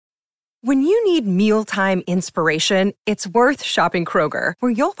When you need mealtime inspiration, it's worth shopping Kroger,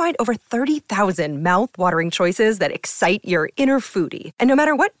 where you'll find over 30,000 mouth-watering choices that excite your inner foodie. And no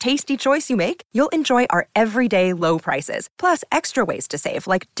matter what tasty choice you make, you'll enjoy our everyday low prices, plus extra ways to save,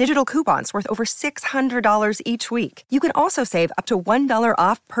 like digital coupons worth over $600 each week. You can also save up to $1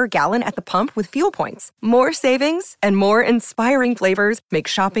 off per gallon at the pump with fuel points. More savings and more inspiring flavors make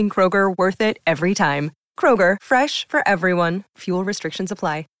shopping Kroger worth it every time. Kroger, fresh for everyone. Fuel restrictions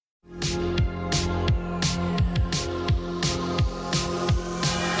apply.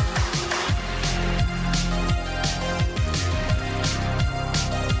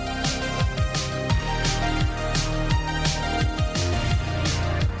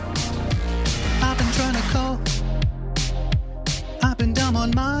 I've been trying to call. I've been dumb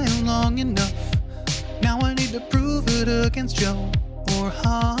on my own long enough. Now I need to prove it against Joe or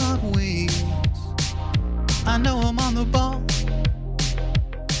Hot Wings. I know I'm on the ball,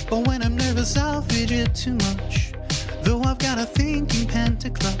 but when I'm nervous I'll fidget too much. Though I've got a thinking pen to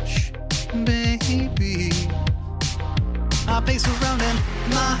clutch, baby. I pace around and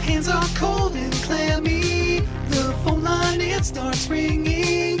my hands are cold and clammy. The phone line, it starts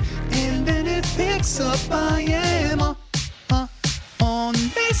ringing, and then it picks up. I am on.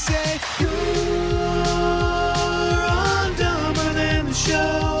 They say you're on Dumber Than the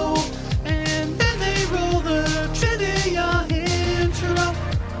Show, and then they roll the trivia intro.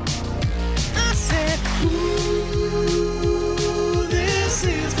 I said, ooh, this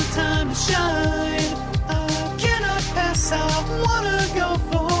is the time to shine. I cannot pass, I wanna go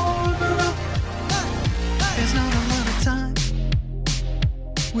for broke. There's not a lot of time,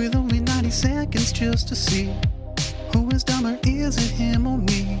 with only 90 seconds just to see who is dumber, is it him or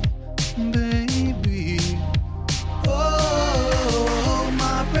me, baby? Oh,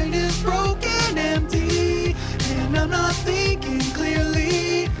 my brain is broken empty, and I'm not thinking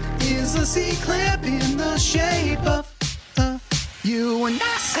clearly. Is the C-clamp in the shape of you? And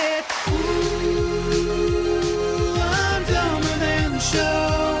I said, ooh, I'm dumber than the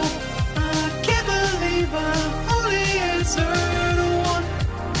show. I can't believe I only answered one.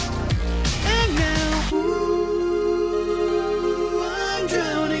 And now, ooh, I'm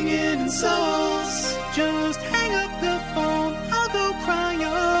drowning in insults. Just hang up the phone, I'll go cry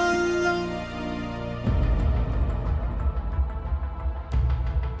alone.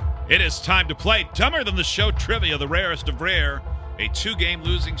 It is time to play Dumber Than the Show trivia, the rarest of rare. A 2-game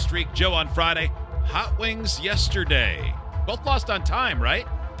losing streak. Joe on Friday, Hot Wings yesterday. Both lost on time, right?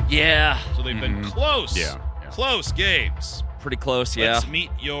 Yeah. So they've been close. Yeah. Close games. Pretty close, yeah. Let's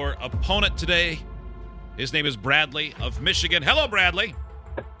meet your opponent today. His name is Bradley of Michigan. Hello, Bradley.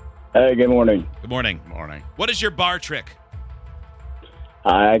 Hey, good morning. Good morning. Morning. What is your bar trick?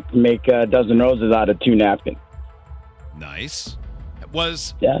 I can make a dozen roses out of 2 napkins. Nice.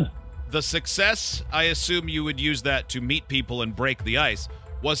 Was Yeah. the success, I assume you would use that to meet people and break the ice.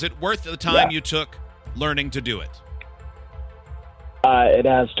 Was it worth the time you took learning to do it? It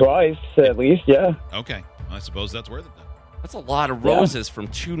has twice, at least, yeah. Okay. I suppose that's worth it then. That's a lot of roses from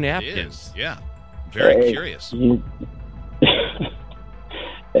 2 It napkins. is, yeah. Very Hey, curious.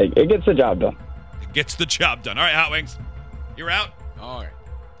 It gets the job done. It gets the job done. All right, Hot Wings, you're out. All right.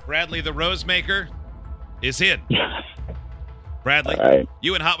 Bradley, the Rose Maker, is in. Bradley, All right.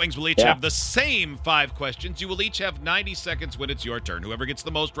 you and Hot Wings will each Yeah. have the same 5 questions. You will each have 90 seconds when it's your turn. Whoever gets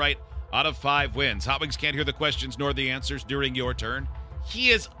the most right out of 5 wins. Hot Wings can't hear the questions nor the answers during your turn. He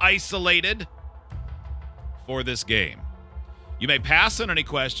is isolated for this game. You may pass on any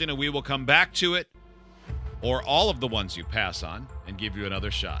question, and we will come back to it, or all of the ones you pass on, and give you another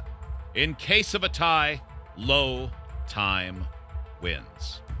shot. In case of a tie, low time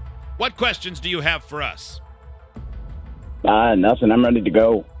wins. What questions do you have for us? Nothing. I'm ready to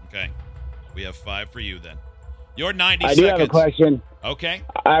go. Okay. We have 5 for you then. Your 90 I seconds. do have a question. Okay.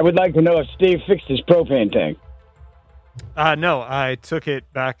 I would like to know if Steve fixed his propane tank. No, I took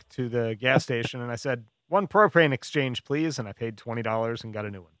it back to the gas station and I said, 1 propane exchange, please. And I paid $20 and got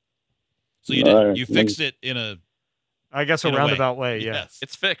a new one. So you did. You fixed it in a I guess a in roundabout way, yeah. Yes.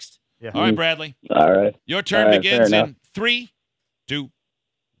 It's fixed. Yeah. All right, Bradley. All right. Your turn All right, begins fair in enough. 3, 2,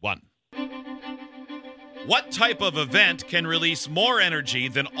 1. What type of event can release more energy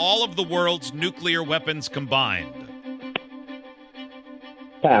than all of the world's nuclear weapons combined?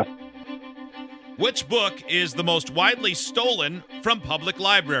 Pass. Which book is the most widely stolen from public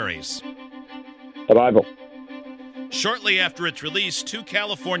libraries? The Bible. Shortly after its release, 2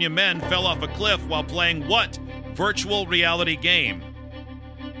 California men fell off a cliff while playing what virtual reality game?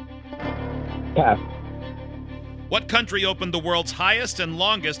 Pass. What country opened the world's highest and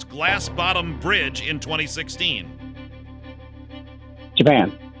longest glass-bottom bridge in 2016?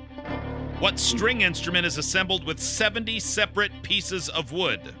 Japan. What string instrument is assembled with 70 separate pieces of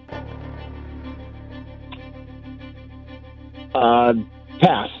wood?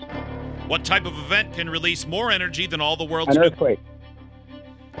 Pass. What type of event can release more energy than all the world's An nuclear? earthquake.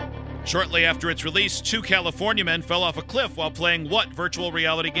 Shortly after its release, 2 California men fell off a cliff while playing what virtual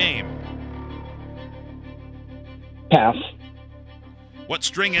reality game? Pass. What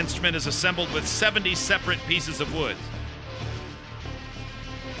string instrument is assembled with 70 separate pieces of wood?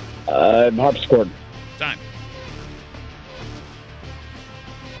 Harpsichord. Time.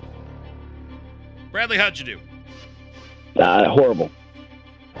 Bradley, how'd you do? Horrible.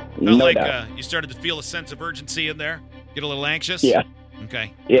 Felt No like doubt. you started to feel a sense of urgency in there? Get a little anxious? Yeah.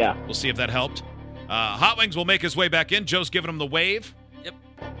 Okay. Yeah. We'll see if that helped. Hot Wings will make his way back in. Joe's giving him the wave. Yep.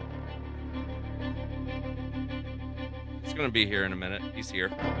 He's going to be here in a minute. He's here.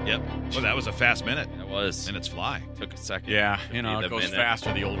 Yep. Well, that was a fast minute. That was. Minutes fly. Took a second. Yeah, to you know, be it the goes minute.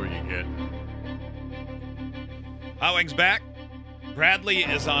 faster the older you get. Hot Wings back. Bradley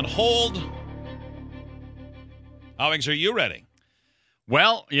is on hold. Hot Wings, are you ready?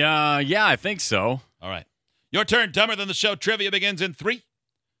 Well, yeah, I think so. All right. Your turn. Dumber Than the Show trivia begins in 3,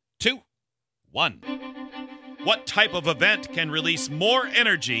 2, 1. What type of event can release more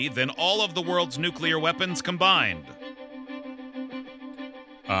energy than all of the world's nuclear weapons combined?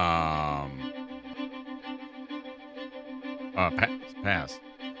 Pass.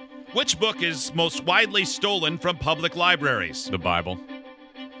 Which book is most widely stolen from public libraries? The Bible.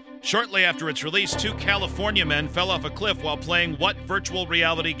 Shortly after its release, 2 California men fell off a cliff while playing what virtual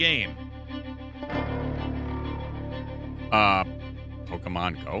reality game?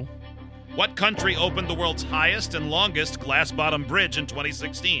 Pokemon Go. What country opened the world's highest and longest glass-bottom bridge in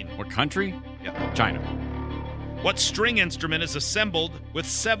 2016? What country? Yeah. China. What string instrument is assembled with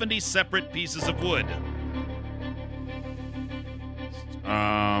 70 separate pieces of wood?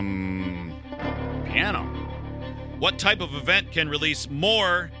 Piano. What type of event can release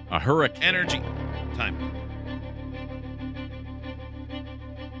more A hurricane. energy? Time.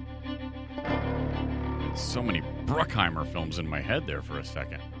 So many Bruckheimer films in my head there for a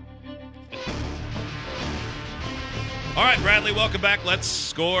second. All right, Bradley, welcome back. Let's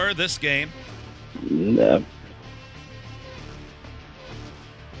score this game. No.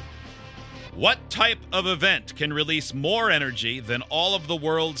 What type of event can release more energy than all of the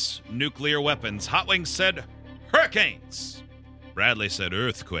world's nuclear weapons? Hot Wings said hurricanes. Bradley said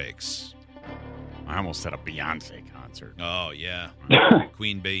earthquakes. I almost said a Beyonce concert. Oh, yeah.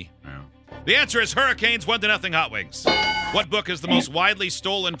 Queen Bee. Yeah. The answer is hurricanes, 1-0 Hot Wings. What book is the most widely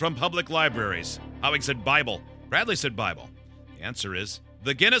stolen from public libraries? Hot Wings said Bible. Bradley said Bible. The answer is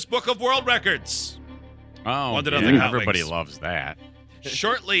the Guinness Book of World Records. Oh, 1-0 yeah, Hot everybody Wings. loves that.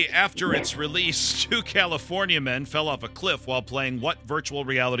 Shortly after its release, 2 California men fell off a cliff while playing what virtual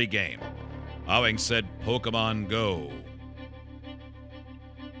reality game? Hot Wings said Pokemon Go.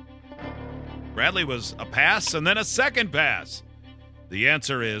 Bradley was a pass and then a second pass. The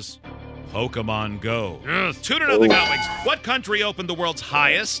answer is Pokemon Go. 2-0 Hot Wings. What country opened the world's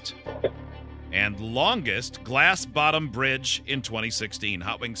highest and longest glass-bottom bridge in 2016?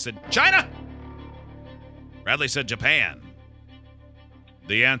 Hot Wings said China. Bradley said Japan.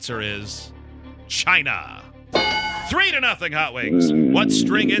 The answer is China. 3-0 Hot Wings. What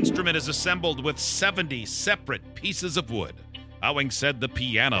string instrument is assembled with 70 separate pieces of wood? Hot Wings said the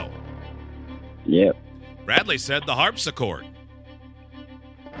piano. Yep. Bradley said the harpsichord.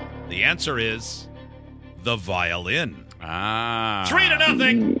 The answer is the violin.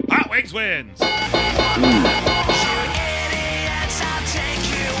 3-0. Hot Wings wins.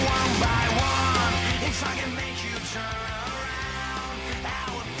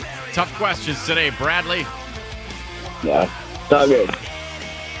 Tough questions today, Bradley. Yeah. It's all good. It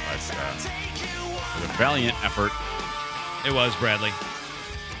was a valiant effort. It was, Bradley.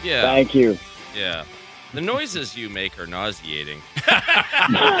 Yeah. Thank you. Yeah. The noises you make are nauseating.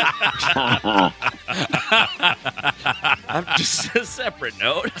 I'm just a separate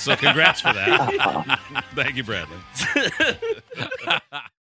note. So congrats for that. Thank you, Bradley.